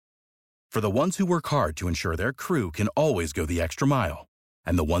For the ones who work hard to ensure their crew can always go the extra mile,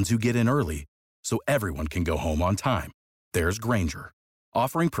 and the ones who get in early so everyone can go home on time, there's Grainger,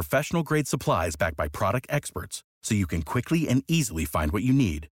 offering professional-grade supplies backed by product experts so you can quickly and easily find what you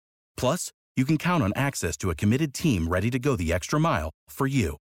need. Plus, you can count on access to a committed team ready to go the extra mile for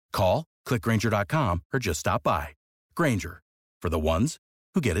you. Call, click Grainger.com, or just stop by. Grainger, for the ones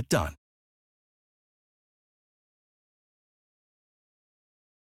who get it done.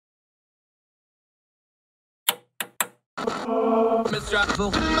 With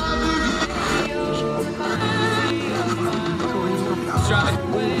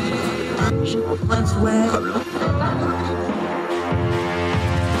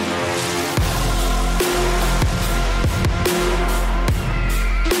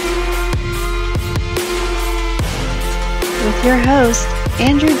your host,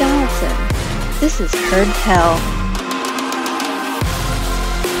 Andrew Donaldson. This is Heard Tell.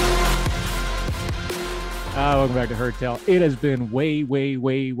 Welcome back to Heard Tell. It has been way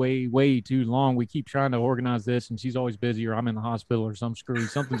too long. We keep trying to organize this, and she's always busy, or I'm in the hospital, or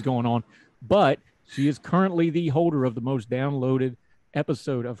something's going on. But she is currently the holder of the most downloaded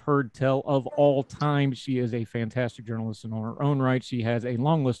episode of Heard Tell of all time. She is a fantastic journalist in her own right. She has a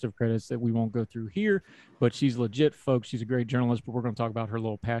long list of credits that we won't go through here, but she's legit, folks. She's a great journalist, but we're going to talk about her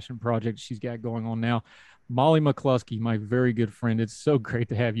little passion project she's got going on now. Molly McCluskey, my very good friend. It's so great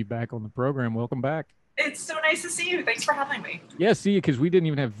to have you back on the program. Welcome back. It's so nice to see you. Thanks for having me. Yeah, see, because we didn't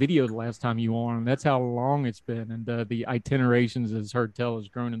even have video the last time you were on. That's how long it's been. And the itinerations, as Heard Tell, has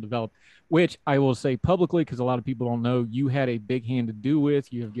grown and developed, which I will say publicly, because a lot of people don't know, you had a big hand to do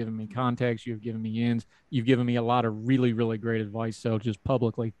with. You have given me contacts. You have given me ins. You've given me a lot of really, really great advice. So just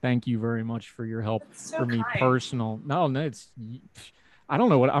publicly, thank you very much for your help. So for me kind. personal. No, it's... I don't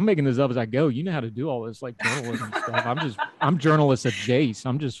know what I'm making this up as I go. You know how to do all this, like journalism stuff. I'm journalist adjacent.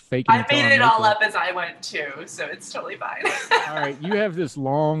 I'm just faking. I made it all up as I went too, so it's totally fine. All right, you have this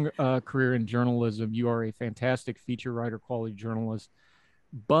long career in journalism. You are a fantastic feature writer, quality journalist,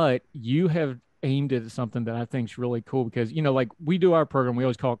 but you have aimed at something that I think is really cool because, you know, like we do our program, we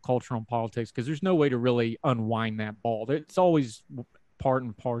always call it culture and politics because there's no way to really unwind that ball. It's always part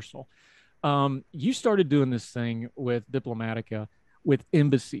and parcel. You started doing this thing with Diplomatica, with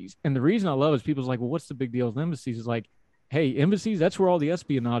embassies. And the reason I love it is people's like, well, what's the big deal with embassies? It's like, hey, embassies, that's where all the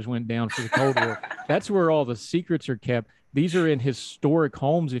espionage went down for the Cold War. That's where all the secrets are kept. These are in historic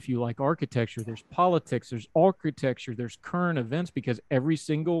homes, if you like architecture. There's politics, there's architecture, there's current events, because every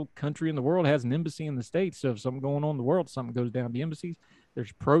single country in the world has an embassy in the States. So if something going on in the world, something goes down the embassies.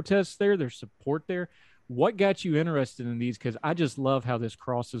 There's protests there, there's support there. What got you interested in these? Because I just love how this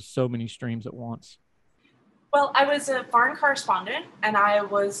crosses so many streams at once. Well, I was a foreign correspondent, and I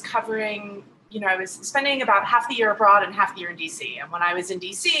was covering, I was spending about half the year abroad and half the year in DC. And when I was in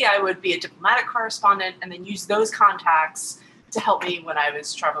DC, I would be a diplomatic correspondent and then use those contacts to help me when I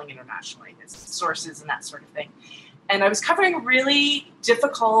was traveling internationally, as sources and that sort of thing. And I was covering really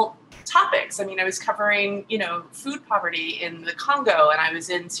difficult topics. I mean, I was covering, food poverty in the Congo, and I was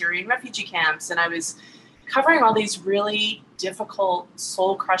in Syrian refugee camps, and I was covering all these really difficult,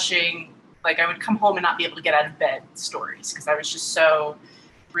 soul-crushing, like I would come home and not be able to get out of bed stories because I was just so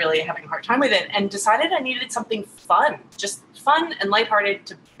really having a hard time with it, and decided I needed something fun, just fun and lighthearted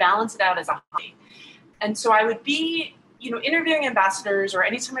to balance it out as a hobby. And so I would be, interviewing ambassadors, or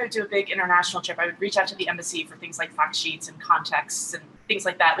anytime I would do a big international trip, I would reach out to the embassy for things like fact sheets and contexts and things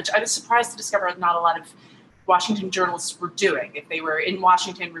like that, which I was surprised to discover not a lot of Washington journalists were doing. If they were in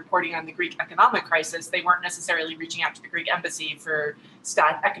Washington reporting on the Greek economic crisis, they weren't necessarily reaching out to the Greek embassy for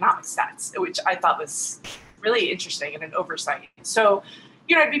economic stats, which I thought was really interesting and an oversight. So,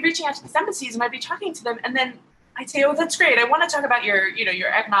 I'd be reaching out to these embassies and I'd be talking to them, and then I'd say, oh, that's great. I want to talk about your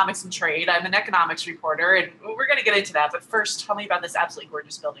economics and trade. I'm an economics reporter, and we're going to get into that. But first, tell me about this absolutely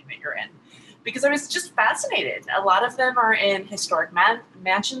gorgeous building that you're in. Because I was just fascinated. A lot of them are in historic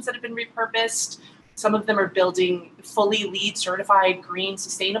mansions that have been repurposed. Some of them are building fully LEED certified, green,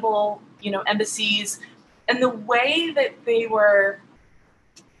 sustainable, embassies. And the way that they were,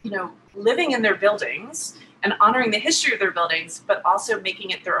 living in their buildings and honoring the history of their buildings, but also making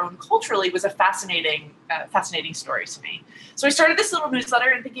it their own culturally, was a fascinating story to me. So I started this little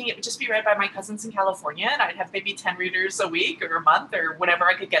newsletter and thinking it would just be read by my cousins in California, and I'd have maybe 10 readers a week or a month or whenever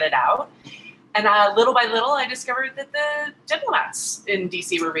I could get it out. And little by little, I discovered that the diplomats in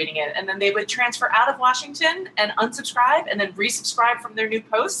DC were reading it. And then they would transfer out of Washington and unsubscribe and then resubscribe from their new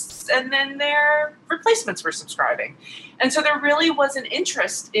posts. And then their replacements were subscribing. And so there really was an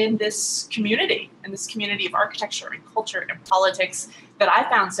interest in this community of architecture and culture and politics that I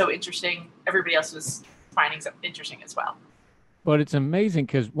found so interesting. Everybody else was finding so interesting as well. But it's amazing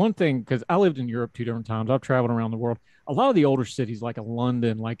because one thing, because I lived in Europe 2 different times, I've traveled around the world. A lot of the older cities, like a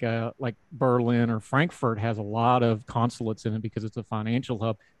London, like Berlin or Frankfurt, has a lot of consulates in it because it's a financial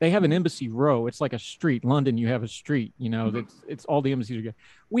hub. They have an embassy row. It's like a street. London, you have a street. You know, Mhm. it's all the embassies are good.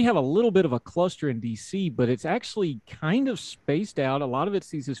 We have a little bit of a cluster in DC, but it's actually kind of spaced out. A lot of it's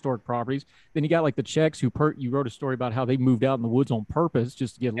these historic properties. Then you got like the Czechs you wrote a story about how they moved out in the woods on purpose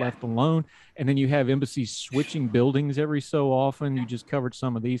just to get Yeah. left alone. And then you have embassies switching buildings every so often. You just covered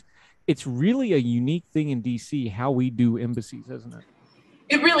some of these. It's really a unique thing in DC how we do embassies, isn't it?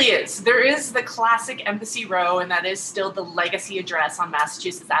 It really is. There is the classic Embassy Row, and that is still the legacy address on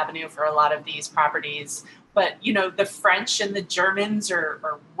Massachusetts Avenue for a lot of these properties. But, the French and the Germans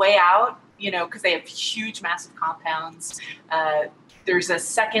are way out, because they have huge, massive compounds. There's a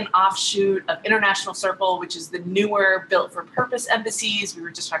second offshoot of International Circle, which is the newer built for purpose embassies. We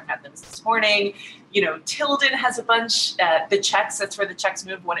were just talking about them this morning. Tilden has a bunch. The Czechs, that's where the Czechs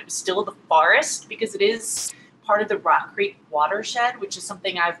moved when it was still the forest, because it is part of the Rock Creek watershed, which is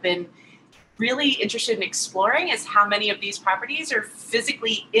something I've been really interested in exploring, is how many of these properties are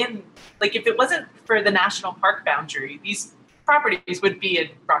physically in, like if it wasn't for the national park boundary, these properties would be in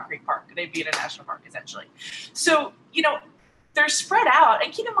Rock Creek Park. They'd be in a national park, essentially. So, they're spread out.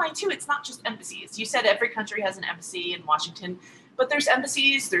 And keep in mind, too, it's not just embassies. You said every country has an embassy in Washington, but there's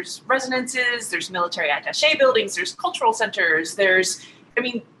embassies, there's residences, there's military attaché buildings, there's cultural centers, there's,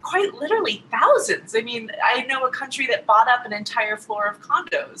 quite literally thousands. I know a country that bought up an entire floor of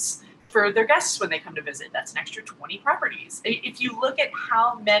condos for their guests when they come to visit. That's an extra 20 properties. If you look at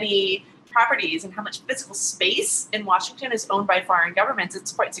how many properties and how much physical space in Washington is owned by foreign governments,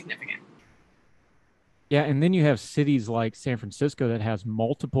 it's quite significant. Yeah, and then you have cities like San Francisco that has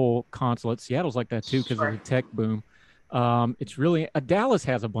multiple consulates. Seattle's like that too because of the tech boom. It's really Dallas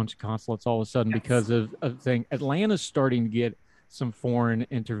has a bunch of consulates all of a sudden because of thing. Atlanta's starting to get some foreign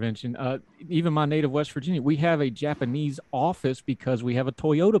intervention. Even my native West Virginia, we have a Japanese office because we have a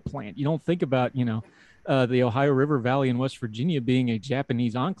Toyota plant. You don't think about, the Ohio River Valley in West Virginia being a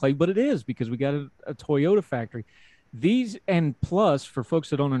Japanese enclave, but it is because we got a Toyota factory. These, and plus, for folks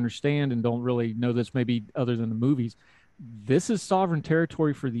that don't understand and don't really know this, maybe other than the movies, this is sovereign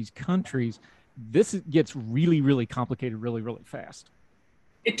territory for these countries. This gets really, really complicated really, really fast.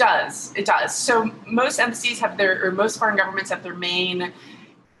 It does. It does. So most embassies most foreign governments have their main,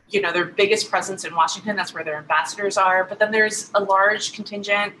 their biggest presence in Washington. That's where their ambassadors are. But then there's a large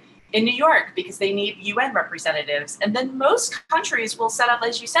contingent in New York because they need UN representatives. And then most countries will set up,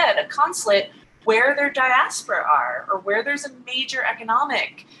 as you said, a consulate where their diaspora are or where there's a major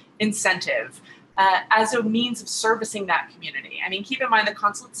economic incentive as a means of servicing that community. Keep in mind the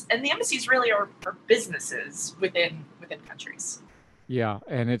consulates and the embassies really are businesses within countries. Yeah,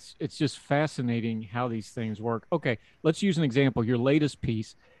 and it's just fascinating how these things work. Okay, let's use an example. Your latest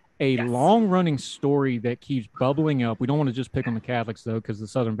piece, a long-running story that keeps bubbling up. We don't want to just pick on the Catholics, though, because the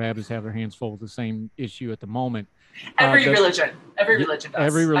Southern Baptists have their hands full with the same issue at the moment. Every religion does.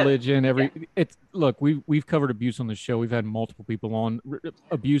 Every religion, look, we've covered abuse on the show. We've had multiple people on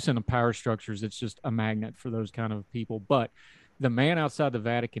abuse in the power structures. It's just a magnet for those kind of people. But the man outside the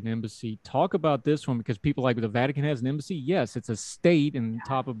Vatican embassy, talk about this one, because people like, the Vatican has an embassy. Yes, it's a state, and on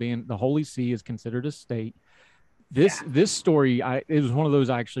top of being the Holy See is considered a state. This story, it was one of those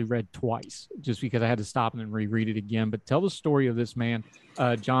I actually read twice just because I had to stop and then reread it again. But tell the story of this man,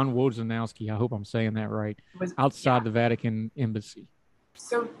 John Wojnarowski. I hope I'm saying that right. Outside the Vatican embassy.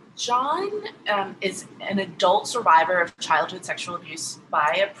 So John is an adult survivor of childhood sexual abuse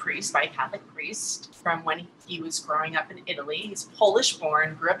by a Catholic priest from when he was growing up in Italy. He's Polish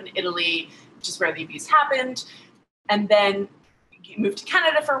born, grew up in Italy, which is where the abuse happened. And then he moved to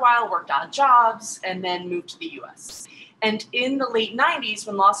Canada for a while, worked odd jobs, and then moved to the US. And in the late 90s,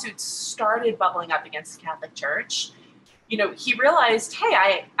 when lawsuits started bubbling up against the Catholic Church, he realized,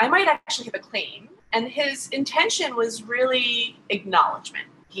 hey, I might actually have a claim. And his intention was really acknowledgement.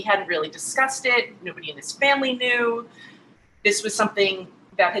 He hadn't really discussed it. Nobody in his family knew. This was something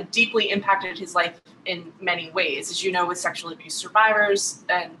that had deeply impacted his life in many ways. As you know, with sexual abuse survivors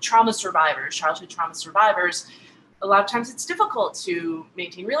and childhood trauma survivors, a lot of times it's difficult to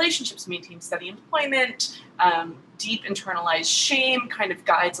maintain relationships, maintain steady employment. Deep internalized shame kind of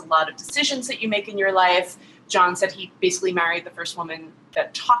guides a lot of decisions that you make in your life. John said he basically married the first woman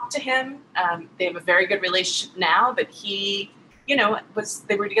that talked to him. They have a very good relationship now, but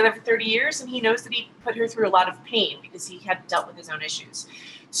they were together for 30 years, and he knows that he put her through a lot of pain because he had dealt with his own issues.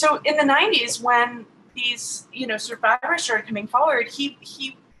 So in the 90s, when these, survivors started coming forward,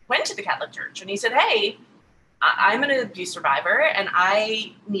 he went to the Catholic Church and he said, hey, I'm an abuse survivor and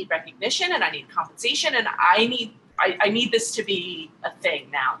I need recognition and I need compensation and I I need this to be a thing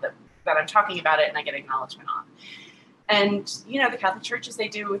now that I'm talking about it and I get acknowledgement on. And, you know, the Catholic Church, as they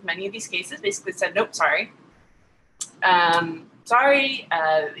do with many of these cases, basically said, nope, sorry.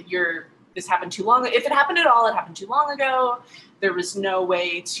 This happened too long. If it happened at all, it happened too long ago. There was no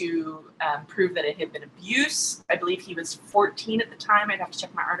way to prove that it had been abuse. I believe he was 14 at the time. I'd have to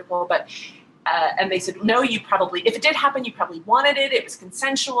check my article. But and they said, no, if it did happen, you probably wanted it. It was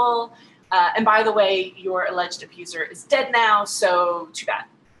consensual. And by the way, your alleged abuser is dead now, so too bad.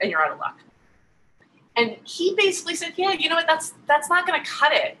 And you're out of luck. And he basically said, yeah, you know what, that's not going to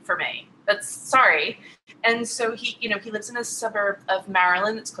cut it for me. That's sorry. And so he lives in a suburb of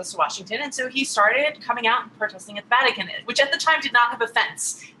Maryland that's close to Washington. And so he started coming out and protesting at the Vatican, which at the time did not have a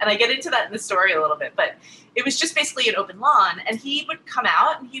fence. And I get into that in the story a little bit, but it was just basically an open lawn. And he would come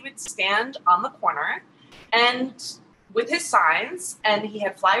out and he would stand on the corner and with his signs, and he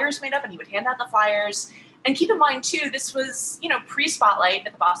had flyers made up and he would hand out the flyers. And keep in mind, too, this was, you know, pre-Spotlight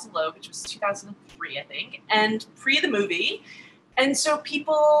at the Boston Globe, which was 2003, I think, and pre the movie. And so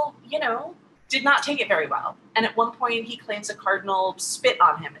people, you know, did not take it very well. And at one point, he claims a cardinal spit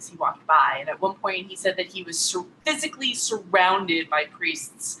on him as he walked by. And at one point, he said that he was physically surrounded by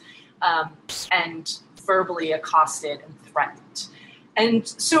priests and verbally accosted and threatened. And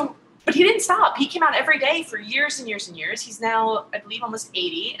so, but he didn't stop. He came out every day for years and years and years. He's now, I believe, almost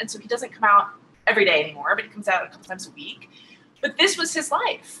 80. And so he doesn't come out every day anymore, but he comes out a couple times a week. But this was his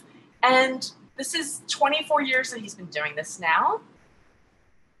life. And this is 24 years that he's been doing this now.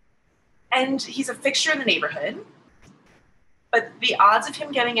 And he's a fixture in the neighborhood. But the odds of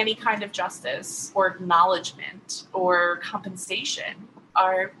him getting any kind of justice or acknowledgement or compensation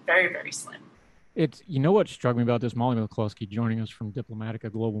are very, very slim. It's, you know what struck me about this, Molly McCluskey joining us from Diplomatica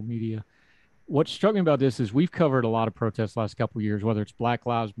Global Media. What struck me about this is we've covered a lot of protests last couple of years, whether it's Black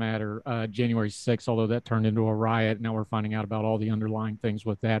Lives Matter, January 6th, although that turned into a riot. Now we're finding out about all the underlying things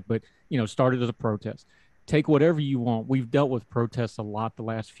with that. But, you know, started as a protest. Take whatever you want. We've dealt with protests a lot the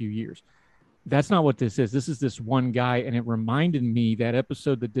last few years. That's not what this is. This is this one guy. And it reminded me that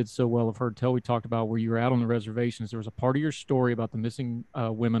episode that did so well of Heard Tell we talked about where you were out on the reservations. There was a part of your story about the missing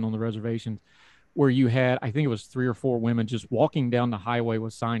women on the reservations, where you had, I think it was 3 or 4 women just walking down the highway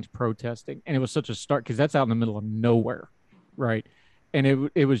with signs protesting. And it was such a start because that's out in the middle of nowhere, right?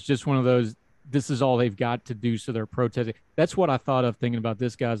 And it was just one of those, this is all they've got to do, so they're protesting. That's what I thought of thinking about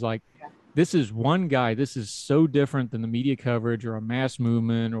this guy's like, this is one guy. This is so different than the media coverage or a mass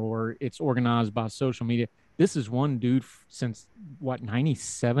movement or it's organized by social media. This is one dude since, what,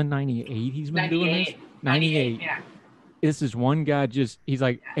 97, 98 he's been doing this? 98. Yeah. This is one guy he's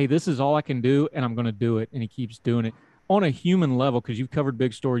like, hey, this is all I can do, and I'm going to do it. And he keeps doing it on a human level, because you've covered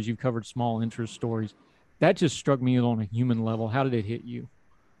big stories, you've covered small interest stories. That just struck me on a human level. How did it hit you?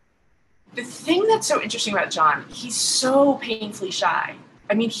 The thing that's so interesting about John, he's so painfully shy.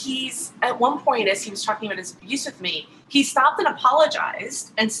 I mean, he's at one point, as he was talking about his abuse with me, he stopped and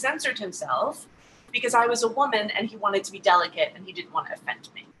apologized and censored himself because I was a woman and he wanted to be delicate and he didn't want to offend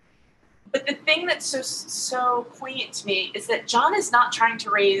me. But the thing that's so poignant to me is that John is not trying to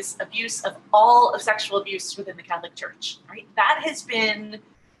raise abuse of all of sexual abuse within the Catholic Church, right? That has been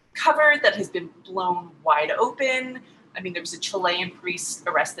covered, that has been blown wide open. I mean, there was a Chilean priest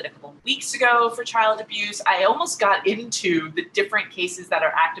arrested a couple of weeks ago for child abuse. I almost got into the different cases that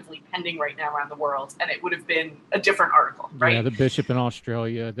are actively pending right now around the world, and it would have been a different article, right? Yeah, the bishop in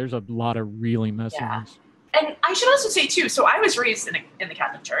Australia. There's a lot of really messy ones. And I should also say, too, so I was raised in the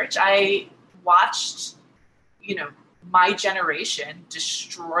Catholic Church. I watched, you know, my generation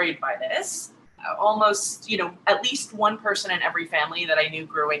destroyed by this. Almost, you know, at least one person in every family that I knew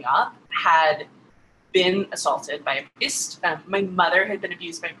growing up had been assaulted by a priest. My mother had been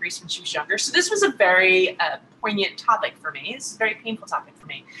abused by a priest when she was younger. So this was a very poignant topic for me. It's a very painful topic for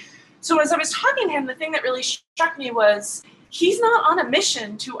me. So as I was talking to him, the thing that really struck me was he's not on a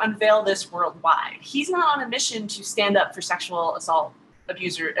mission to unveil this worldwide. He's not on a mission to stand up for sexual assault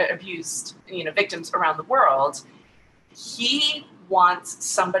abused, you know, victims around the world. He wants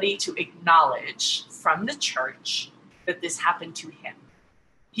somebody to acknowledge from the church that this happened to him.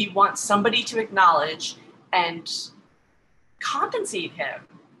 He wants somebody to acknowledge and compensate him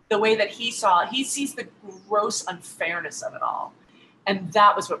the way that he sees the gross unfairness of it all. And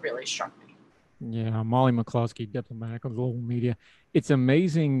that was what really struck me. Yeah, Molly McCluskey, Diplomatica Global Media. It's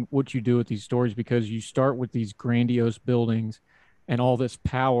amazing what you do with these stories, because you start with these grandiose buildings and all this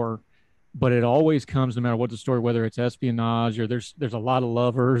power, but it always comes, no matter what the story, whether it's espionage or there's a lot of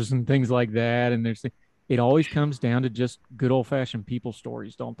lovers and things like that, and it always comes down to just good old-fashioned people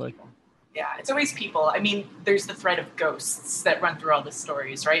stories, don't they? Yeah, it's always people. I mean, there's the thread of ghosts that run through all the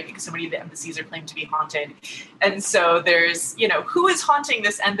stories, right? Because so many of the embassies are claimed to be haunted. And so there's, who is haunting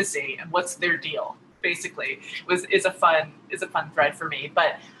this embassy and what's their deal, basically, is a fun thread for me.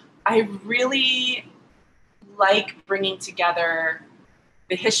 But I really like bringing together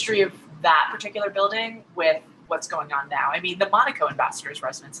the history of that particular building with what's going on now. I mean, the Monaco ambassador's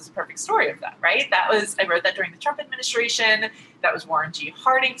residence is a perfect story of that, right? I wrote that during the Trump administration. That was Warren G.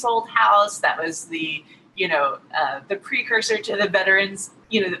 Harding's old house. That was the precursor to the veterans,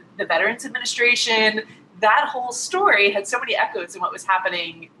 the Veterans Administration. That whole story had so many echoes in what was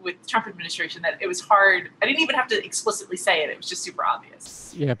happening with the Trump administration that it was hard. I didn't even have to explicitly say it. It was just super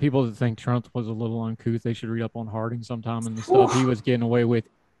obvious. Yeah, people that think Trump was a little uncouth, they should read up on Harding sometime and the stuff he was getting away with.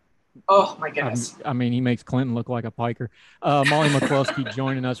 Oh, my goodness. I mean, he makes Clinton look like a piker. Molly McCluskey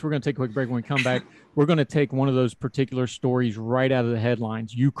joining us. We're going to take a quick break. When we come back, we're going to take one of those particular stories right out of the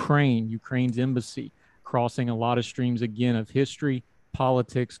headlines. Ukraine's embassy, crossing a lot of streams again of history,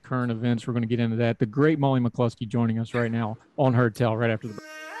 politics, current events. We're going to get into that. The great Molly McCluskey joining us right now on Heard Tell right after the break.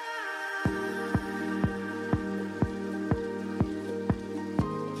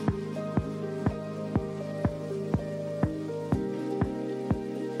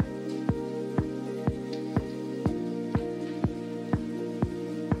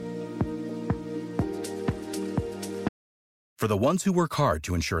 For the ones who work hard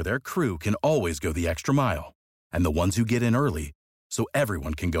to ensure their crew can always go the extra mile, and the ones who get in early so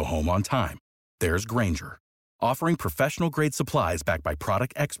everyone can go home on time, there's Grainger, offering professional-grade supplies backed by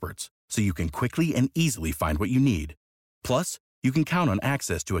product experts so you can quickly and easily find what you need. Plus, you can count on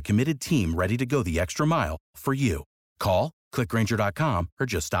access to a committed team ready to go the extra mile for you. Call, click Grainger.com, or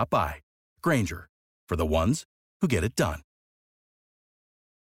just stop by. Grainger, for the ones who get it done.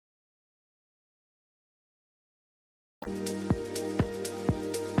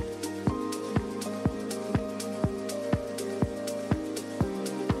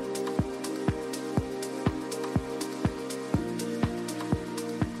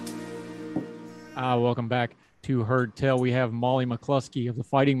 Welcome back to Heard Tell. We have Molly McCluskey of the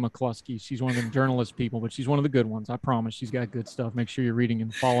Fighting McCluskey. She's one of them journalist people, but she's one of the good ones. I promise. She's got good stuff. Make sure you're reading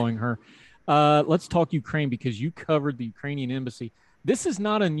and following her. Let's talk Ukraine because you covered the Ukrainian embassy. This is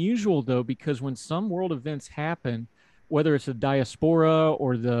not unusual, though, because when some world events happen, whether it's the diaspora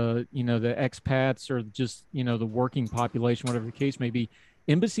or the expats or just, the working population, whatever the case may be,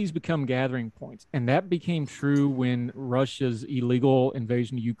 embassies become gathering points. And that became true when Russia's illegal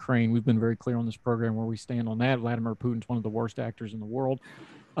invasion of Ukraine. We've been very clear on this program where we stand on that. Vladimir Putin's one of the worst actors in the world.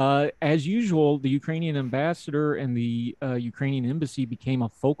 As usual, the Ukrainian ambassador and the Ukrainian embassy became a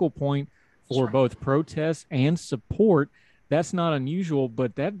focal point for both protests and support. That's not unusual,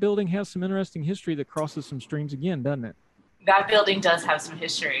 but that building has some interesting history that crosses some streams again, doesn't it? That building does have some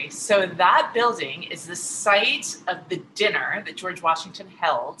history. So that building is the site of the dinner that George Washington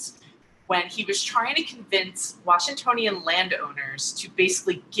held when he was trying to convince Washingtonian landowners to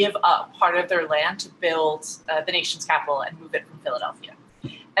basically give up part of their land to build the nation's capital and move it from Philadelphia.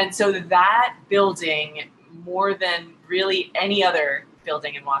 And so that building, more than really any other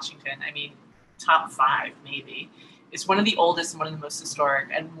building in Washington, I mean, top 5 maybe, is one of the oldest and one of the most historic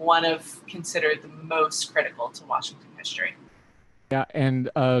and one of considered the most critical to Washington history. Yeah, and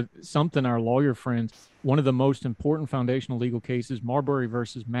something our lawyer friends, one of the most important foundational legal cases, Marbury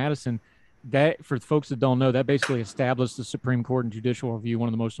versus Madison, that for folks that don't know, that basically established the Supreme Court and judicial review, one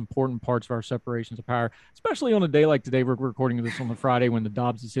of the most important parts of our separations of power, especially on a day like today. We're recording this on the Friday when the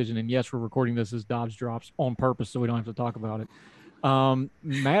Dobbs decision, and yes, we're recording this as Dobbs drops on purpose so we don't have to talk about it.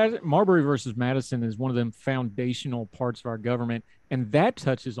 Marbury versus Madison is one of them foundational parts of our government, and that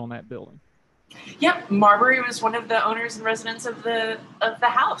touches on that building. Yep, Marbury was one of the owners and residents of the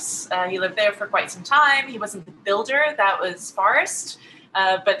house. He lived there for quite some time. He wasn't the builder; that was Forrest,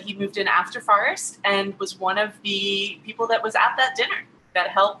 but he moved in after Forrest and was one of the people that was at that dinner that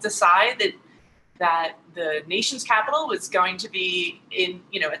helped decide that the nation's capital was going to be in,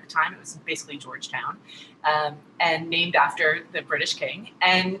 at the time it was basically Georgetown, and named after the British king,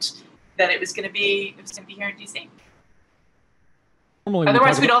 and that it was going to be here in DC.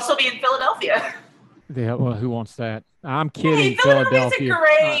 Otherwise, we'd also be in Philadelphia. Yeah, well, who wants that? I'm kidding. Hey, Philadelphia's a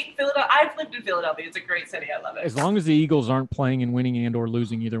great. I've lived in Philadelphia. It's a great city. I love it. As long as the Eagles aren't playing and winning and or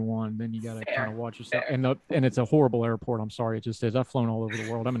losing either one, then you got to kind of watch yourself. And it's a horrible airport. I'm sorry, it just is. I've flown all over the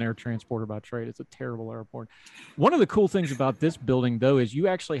world. I'm an air transporter by trade. It's a terrible airport. One of the cool things about this building, though, is you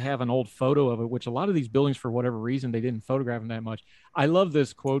actually have an old photo of it, which a lot of these buildings, for whatever reason, they didn't photograph them that much. I love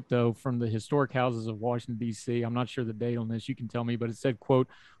this quote, though, from the Historic Houses of Washington, D.C. I'm not sure the date on this. You can tell me, but it said, quote,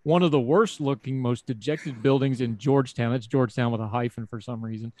 "One of the worst looking, most dejected buildings in George Georgetown. It's Georgetown with a hyphen for some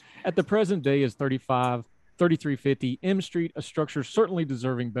reason. At the present day is 3350 M Street, a structure certainly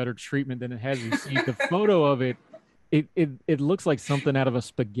deserving better treatment than it has received. The photo of it looks like something out of a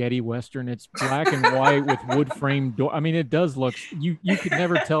spaghetti Western. It's black and white with wood frame door. I mean, it does look, you could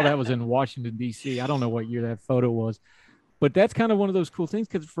never tell that was in Washington, D.C. I don't know what year that photo was. But that's kind of one of those cool things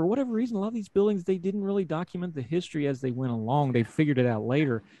because for whatever reason, a lot of these buildings, they didn't really document the history as they went along. They figured it out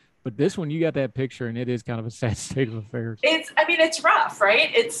later. But this one, you got that picture, and it is kind of a sad state of affairs. It's rough, right?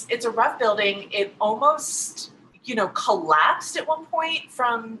 It's a rough building. It almost, collapsed at one point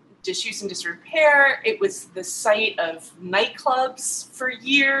from disuse and disrepair. It was the site of nightclubs for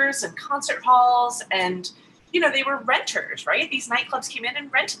years and concert halls. And, they were renters, right? These nightclubs came in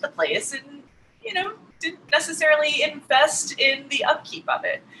and rented the place and, didn't necessarily invest in the upkeep of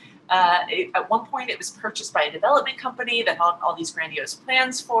it. At one point, it was purchased by a development company that had all these grandiose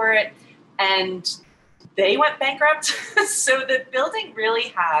plans for it, and they went bankrupt. So the building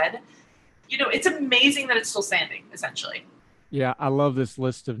really had, it's amazing that it's still standing, essentially. Yeah, I love this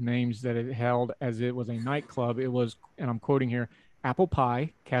list of names that it held as it was a nightclub. It was, and I'm quoting here, Apple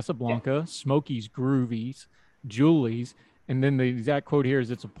Pie, Casablanca, Smokey's Groovies, Julie's. And then the exact quote here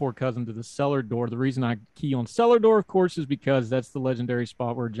is, it's a poor cousin to the Cellar Door. The reason I key on Cellar Door, of course, is because that's the legendary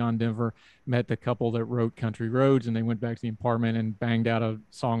spot where John Denver met the couple that wrote Country Roads, and they went back to the apartment and banged out a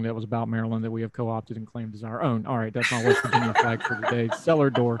song that was about Maryland that we have co-opted and claimed as our own. All right, that's my West Virginia fact for today. Cellar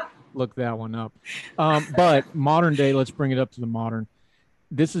Door, look that one up. But modern day, let's bring it up to the modern.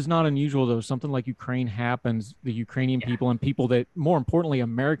 This is not unusual, though. Something like Ukraine happens, the Ukrainian people and people that, more importantly,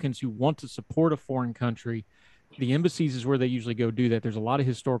 Americans who want to support a foreign country, the embassies is where they usually go do that. There's a lot of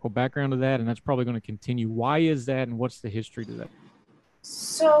historical background to that, and that's probably going to continue. Why is that, and what's the history to that?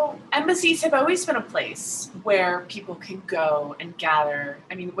 So embassies have always been a place where people can go and gather.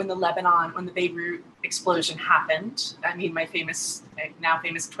 I mean, when the Beirut explosion happened, my now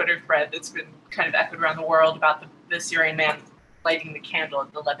famous Twitter thread that's been kind of echoed around the world about the Syrian man lighting the candle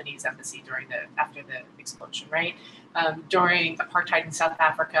at the Lebanese embassy after the explosion, right? During apartheid in South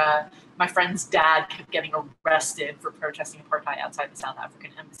Africa, my friend's dad kept getting arrested for protesting apartheid outside the South African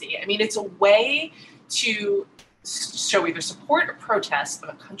embassy. I mean, it's a way to show either support or protest of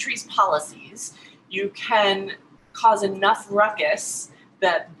a country's policies. You can cause enough ruckus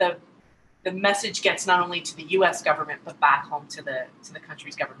that the message gets not only to the U.S. government, but back home to the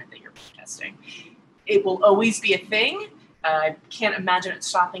country's government that you're protesting. It will always be a thing. I can't imagine it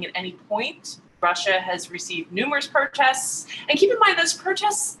stopping at any point. Russia has received numerous protests. And keep in mind, those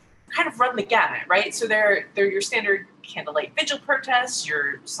protests kind of run the gamut, right? So they're your standard candlelight vigil protests,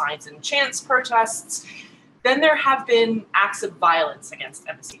 your signs and chants protests. Then there have been acts of violence against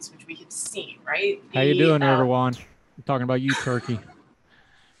embassies, which we have seen, right? How you doing, Erdogan? I'm talking about you, Turkey.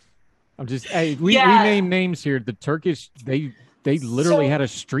 I'm just, we name names here. The Turkish, they literally had a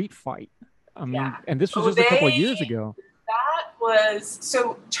street fight. I mean, and this was just a couple of years ago.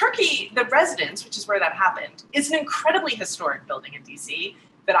 So Turkey, the Residence, which is where that happened, is an incredibly historic building in DC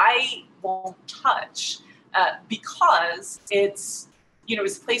that I won't touch because it's a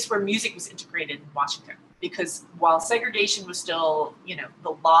place where music was integrated in Washington. Because while segregation was still,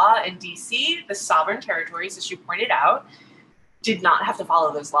 the law in DC, the sovereign territories, as you pointed out, did not have to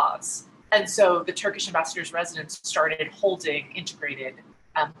follow those laws. And so the Turkish ambassador's residence started holding integrated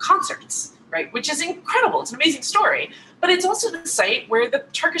concerts, right? Which is incredible. It's an amazing story. But it's also the site where the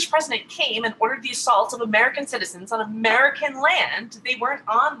Turkish president came and ordered the assault of American citizens on American land. They weren't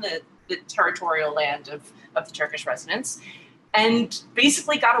on the territorial land of the Turkish residents, and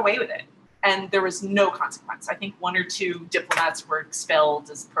basically got away with it. And there was no consequence. I think 1 or 2 diplomats were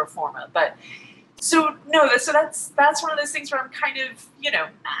expelled as pro forma. But that's one of those things where I'm kind of,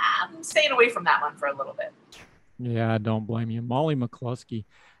 I'm staying away from that one for a little bit. Yeah, I don't blame you. Molly McCluskey,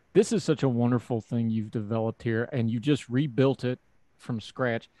 this is such a wonderful thing you've developed here, and you just rebuilt it from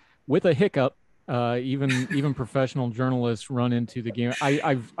scratch with a hiccup. Even professional journalists run into the game.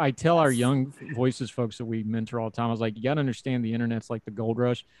 I tell our young voices folks that we mentor all the time, I was like, you got to understand the internet's like the gold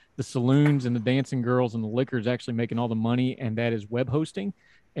rush. The saloons and the dancing girls and the liquor is actually making all the money, and that is web hosting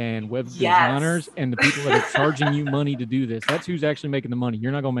and web designers and the people that are charging you money to do this. That's who's actually making the money.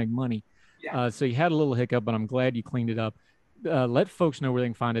 You're not going to make money. Yeah. So you had a little hiccup, but I'm glad you cleaned it up. Let folks know where they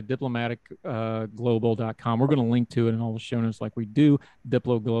can find it, diplomaticglobal.com. We're going to link to it in all the show notes like we do,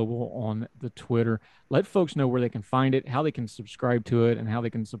 Diplo Global on the Twitter. Let folks know where they can find it, how they can subscribe to it, and how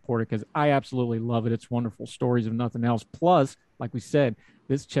they can support it, because I absolutely love it. It's wonderful stories of nothing else. Plus, like we said,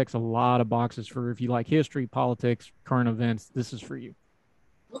 this checks a lot of boxes for if you like history, politics, current events. This is for you.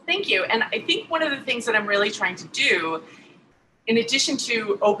 Well, thank you. And I think one of the things that I'm really trying to do in addition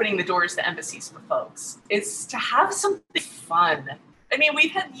to opening the doors to embassies for folks, is to have something fun. I mean,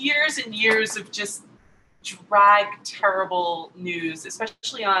 we've had years and years of just drag terrible news,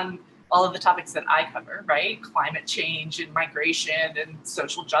 especially on all of the topics that I cover, right? Climate change and migration and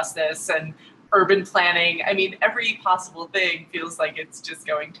social justice and urban planning. I mean, every possible thing feels like it's just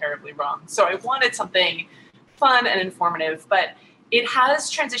going terribly wrong. So I wanted something fun and informative, but it has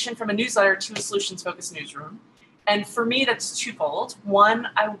transitioned from a newsletter to a solutions-focused newsroom. And for me, that's twofold. One,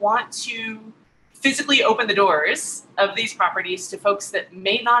 I want to physically open the doors of these properties to folks that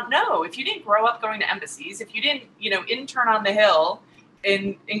may not know. If you didn't grow up going to embassies, if you didn't, intern on the Hill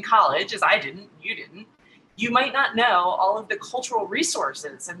in college, as I didn't, you didn't, you might not know all of the cultural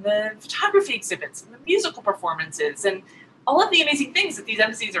resources and the photography exhibits and the musical performances and all of the amazing things that these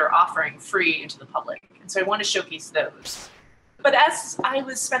embassies are offering free into the public. And so I want to showcase those. But as I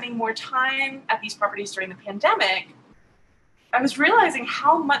was spending more time at these properties during the pandemic, I was realizing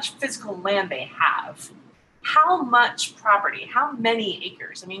how much physical land they have, how much property, how many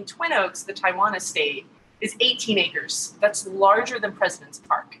acres. I mean, Twin Oaks, the Taiwan estate, is 18 acres. That's larger than President's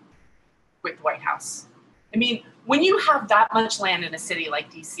Park with the White House. I mean, when you have that much land in a city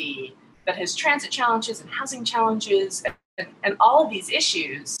like DC that has transit challenges and housing challenges and all of these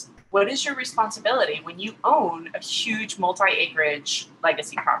issues, what is your responsibility when you own a huge multi-acreage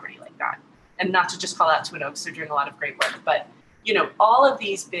legacy property like that? And not to just call out Twin Oaks, they're doing a lot of great work, but all of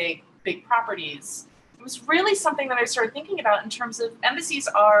these big properties, it was really something that I started thinking about in terms of embassies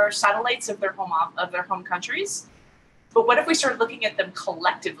are satellites of their home countries. But what if we started looking at them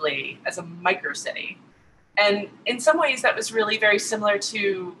collectively as a micro city? And in some ways, that was really very similar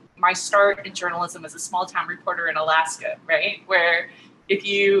to my start in journalism as a small town reporter in Alaska, right? Where if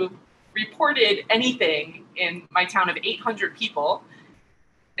you reported anything in my town of 800 people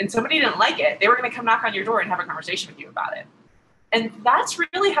and somebody didn't like it, they were going to come knock on your door and have a conversation with you about it. And that's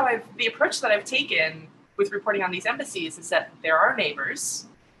really how the approach that I've taken with reporting on these embassies is that they're our neighbors.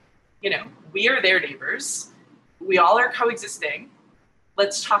 We are their neighbors. We all are coexisting.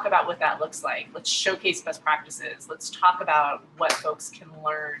 Let's talk about what that looks like. Let's showcase best practices. Let's talk about what folks can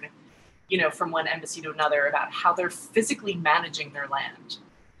learn, from one embassy to another about how they're physically managing their land.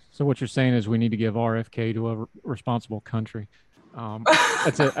 So what you're saying is we need to give RFK to a responsible country.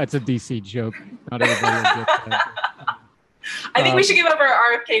 That's a DC joke. Not everybody will get that. I think we should give over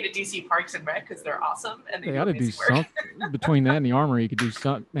RFK to DC Parks and Rec because they're awesome. And they ought to do something. Between that and the Armory, you could do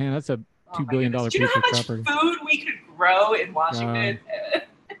something. Man, that's a $2 billion piece of property. Do you know how much food we could grow in Washington?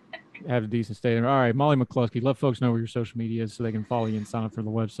 Have a decent stadium. All right, Molly McCluskey, let folks know where your social media is so they can follow you and sign up for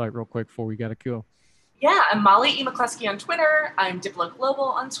the website real quick before we got to go. Yeah, I'm Molly E. McCluskey on Twitter. I'm Diplo Global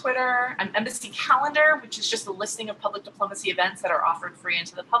on Twitter. I'm Embassy Calendar, which is just a listing of public diplomacy events that are offered free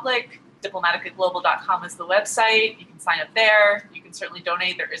into the public. Diplomaticglobal.com is the website. You can sign up there. You can certainly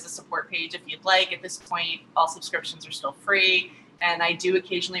donate. There is a support page if you'd like. At this point, all subscriptions are still free. And I do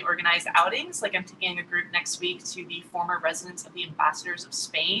occasionally organize outings, like I'm taking a group next week to the former residence of the Ambassadors of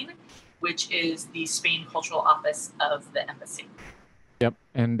Spain, which is the Spain Cultural Office of the Embassy. Yep,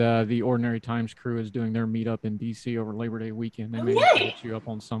 and the Ordinary Times crew is doing their meetup in D.C. over Labor Day weekend. They may get you up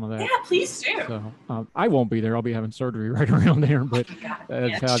on some of that. Yeah, please do. So I won't be there. I'll be having surgery right around there, but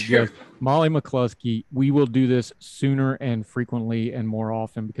that's how it goes. Molly McCluskey, we will do this sooner and frequently and more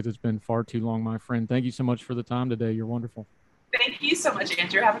often because it's been far too long, my friend. Thank you so much for the time today. You're wonderful. Thank you so much,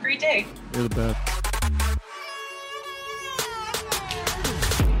 Andrew. Have a great day. You're the best.